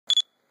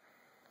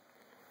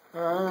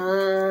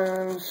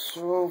I'm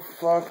so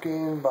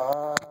fucking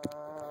bothered.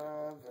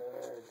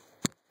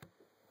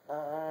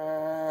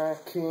 I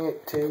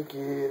can't take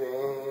it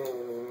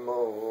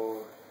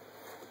anymore.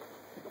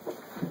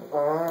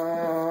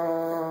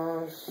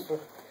 I'm so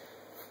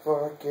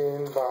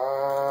fucking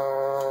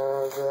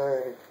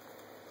bothered.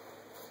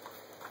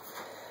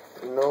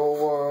 No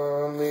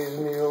one leaves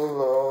me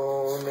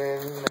alone,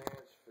 and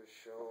that's for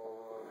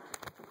sure.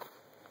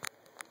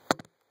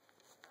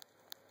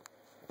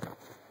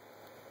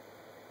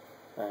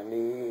 I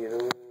need a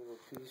little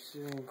peace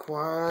and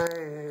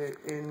quiet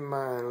in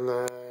my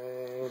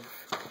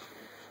life.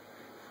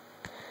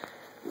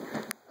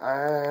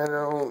 I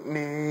don't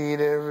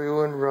need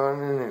everyone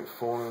running it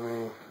for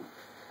me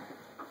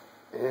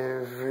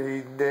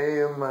every day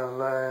of my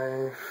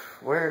life.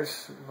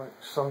 Where's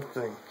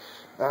something?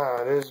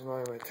 There's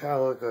my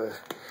Metallica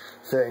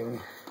thing.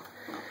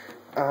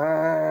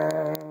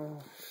 I'm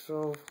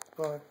so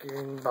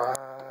fucking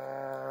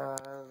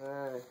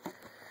bothered.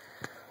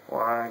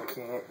 Why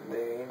can't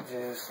they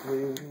just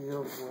leave me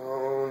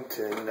alone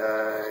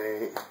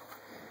tonight?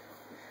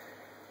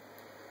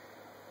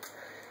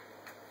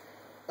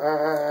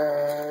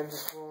 I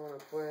just want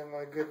to play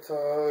my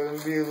guitar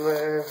and be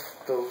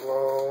left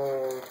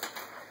alone.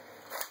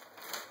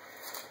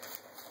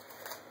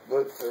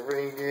 But the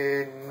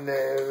ringing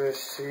never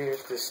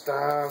seems to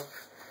stop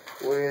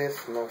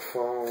with my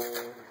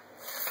phone.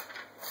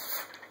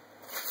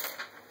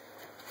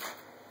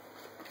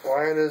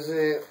 Why does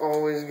it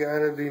always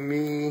gotta be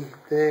me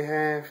they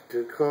have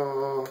to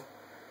call?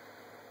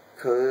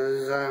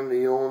 'Cause I'm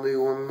the only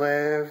one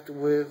left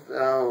with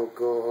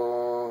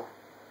alcohol.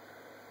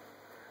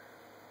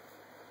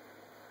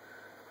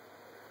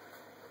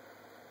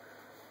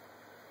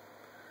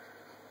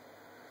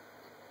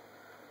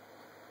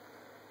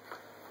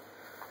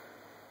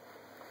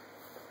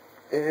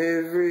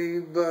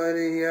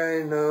 Everybody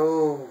I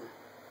know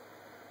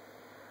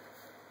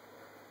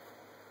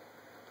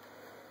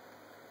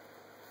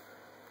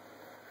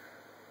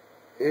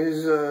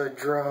is a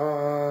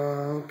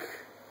drunk.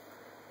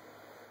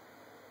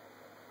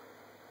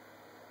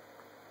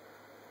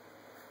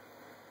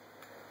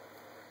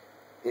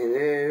 And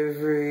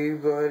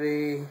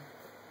everybody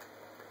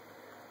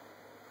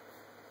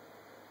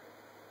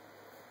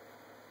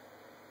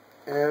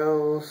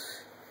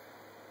else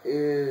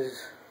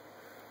is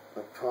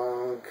a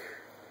punk.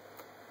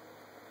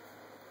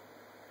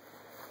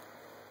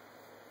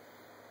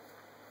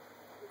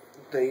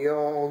 They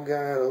all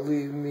gotta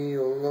leave me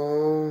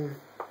alone.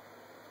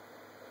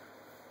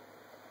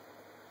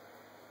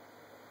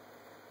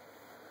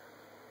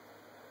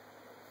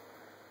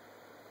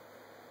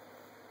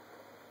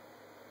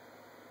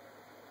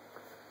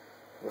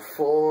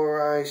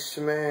 Before I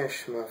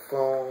smash my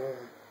phone.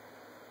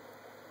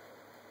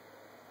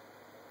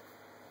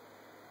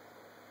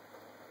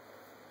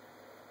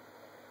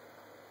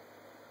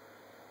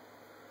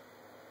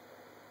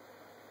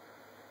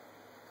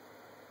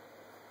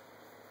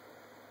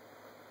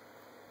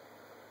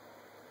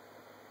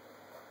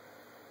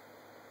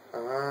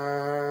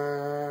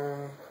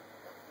 I'm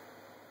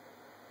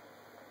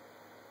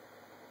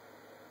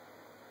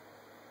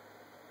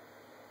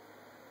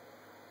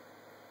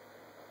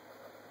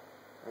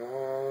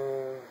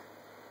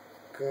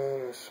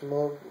gonna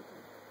smoke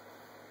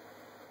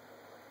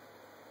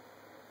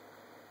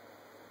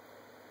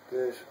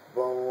this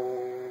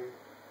bone.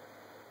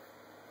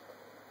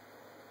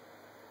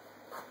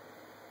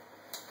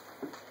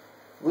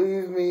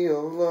 Leave me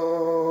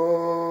alone.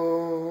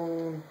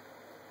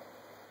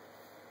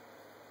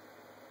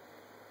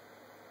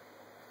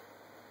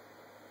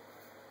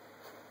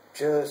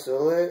 Just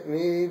let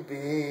me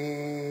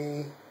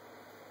be.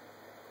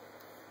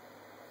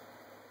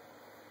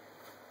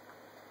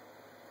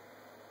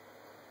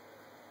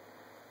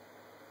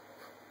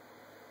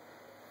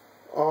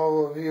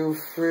 All of you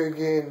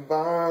friggin'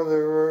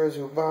 botherers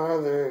who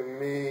bother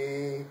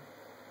me.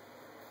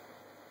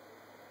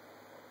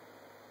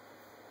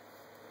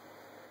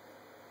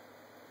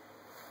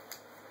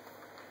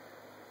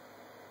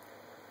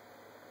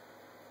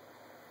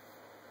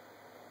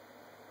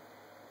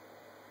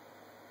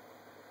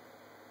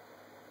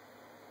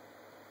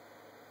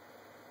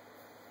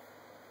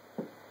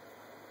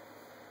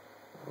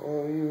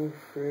 All you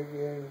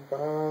friggin'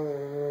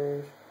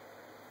 botherers,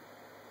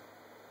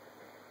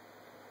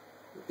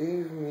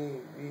 leave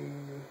me be.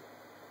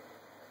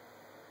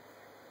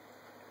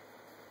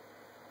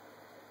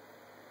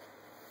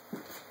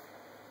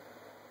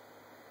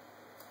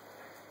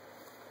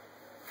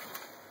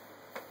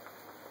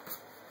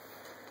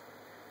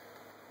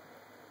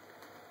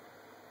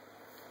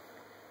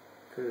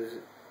 Cause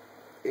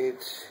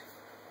it's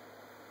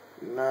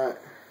not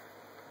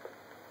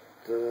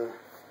the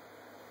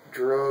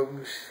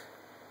drugs.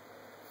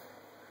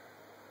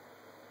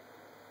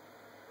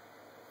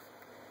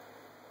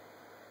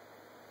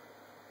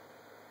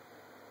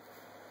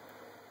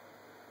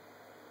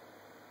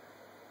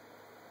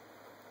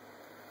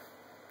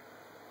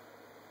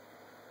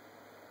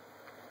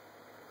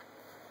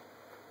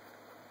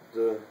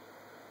 The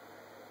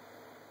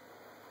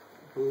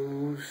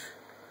booze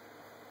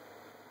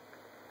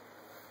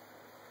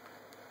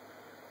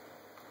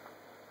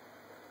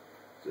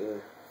the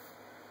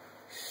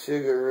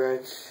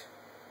cigarettes.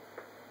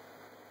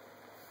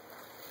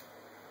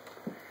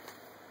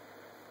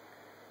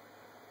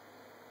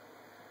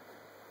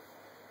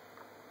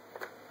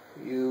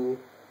 You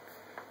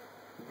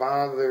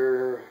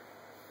botherers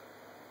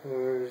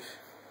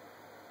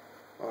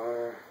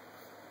are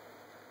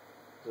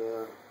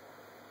the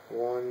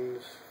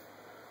ones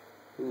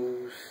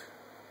who's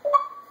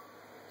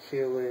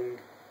killing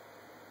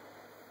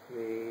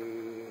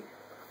me.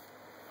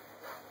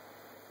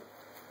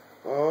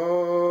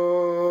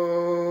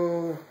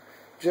 Oh,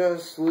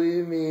 just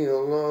leave me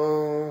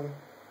alone.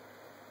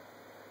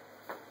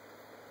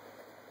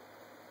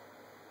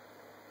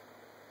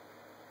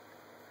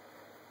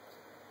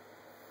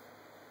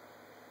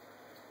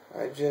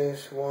 I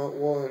just want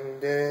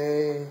one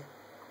day.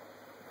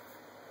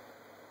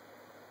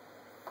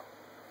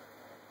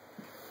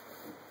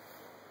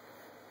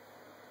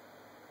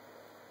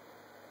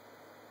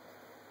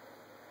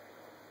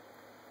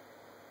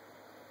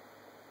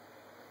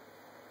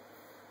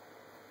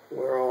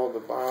 Where all the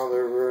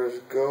botherers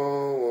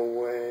go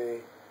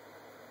away.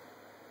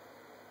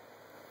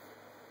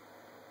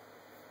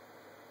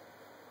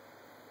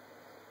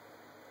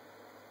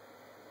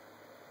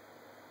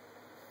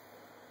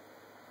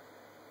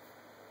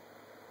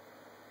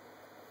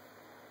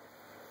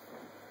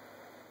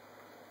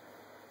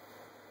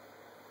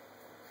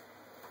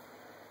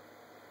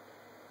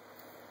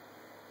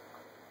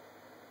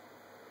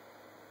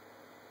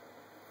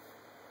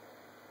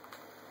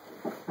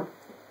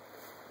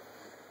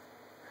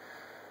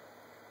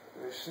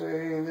 They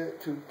say that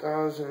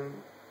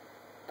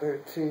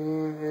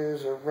 2013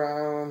 is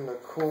around the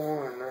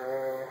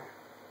corner.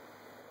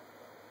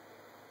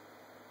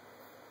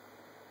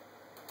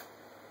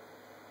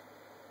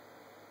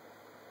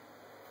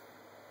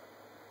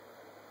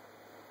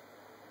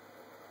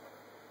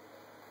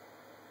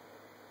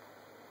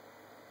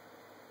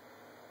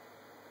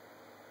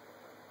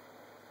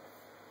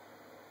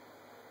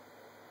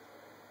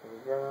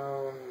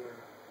 Around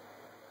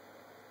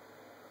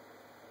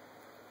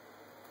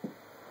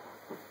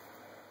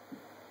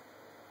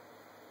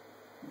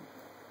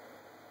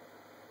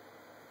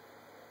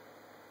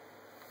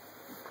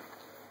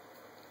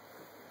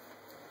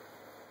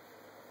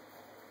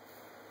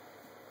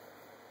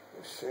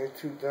they say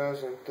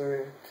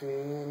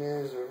 2013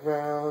 is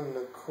around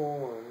the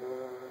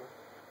corner.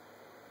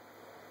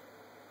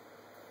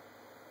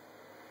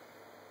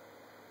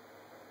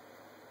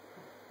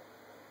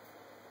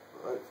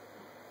 But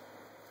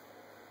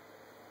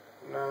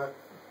not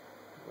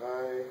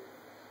by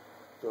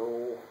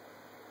the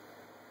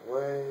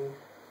way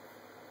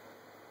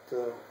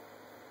the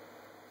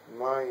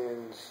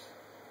Mayans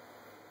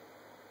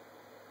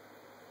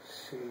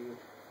see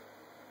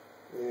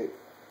it.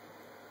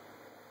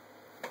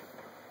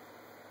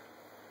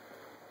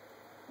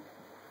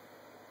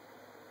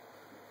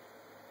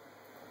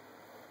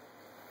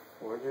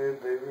 Or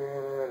did they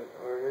run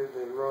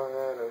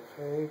out of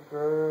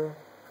paper?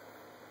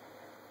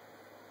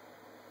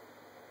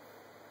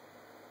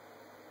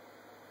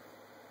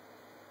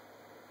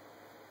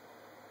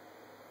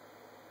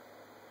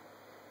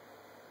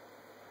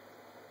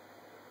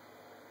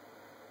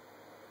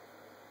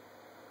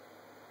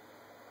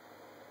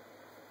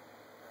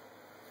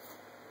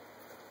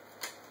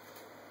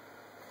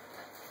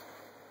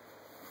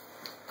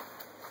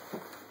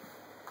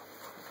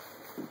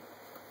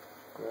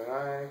 But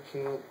I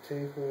can't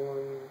take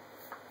one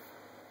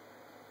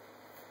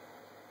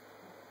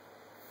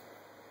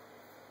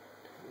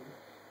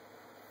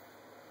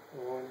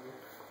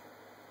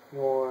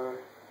more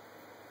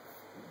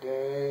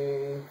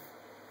day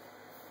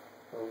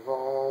of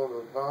all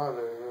the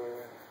bother.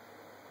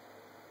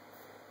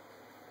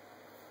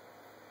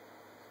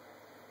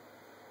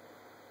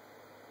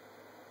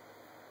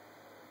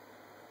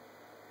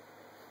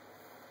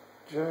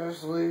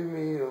 Just leave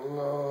me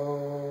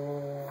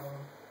alone.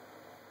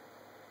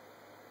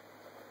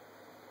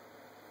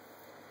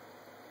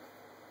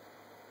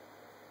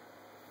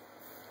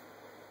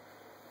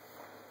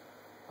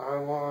 I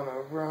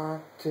wanna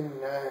rock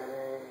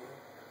tonight.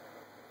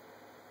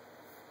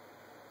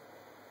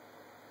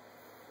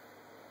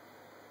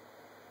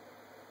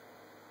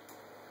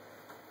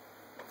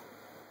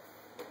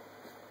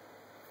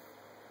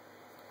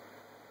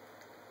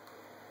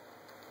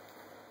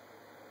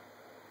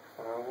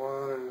 I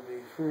wanna be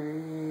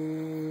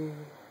free.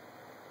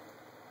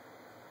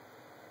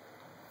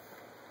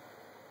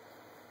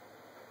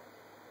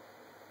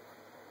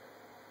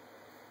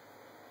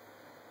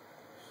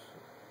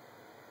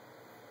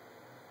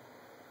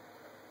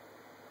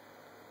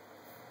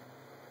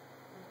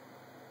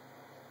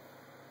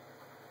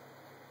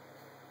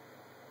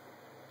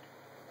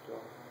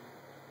 Don't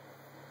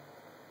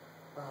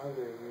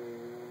bother me.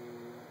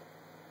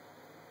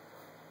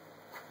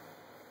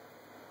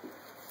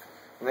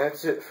 And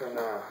that's it for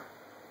now.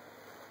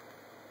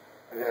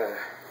 Yeah,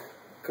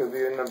 could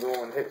be a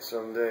 #1 hit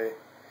someday,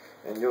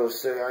 and you'll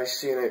say I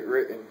seen it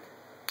written.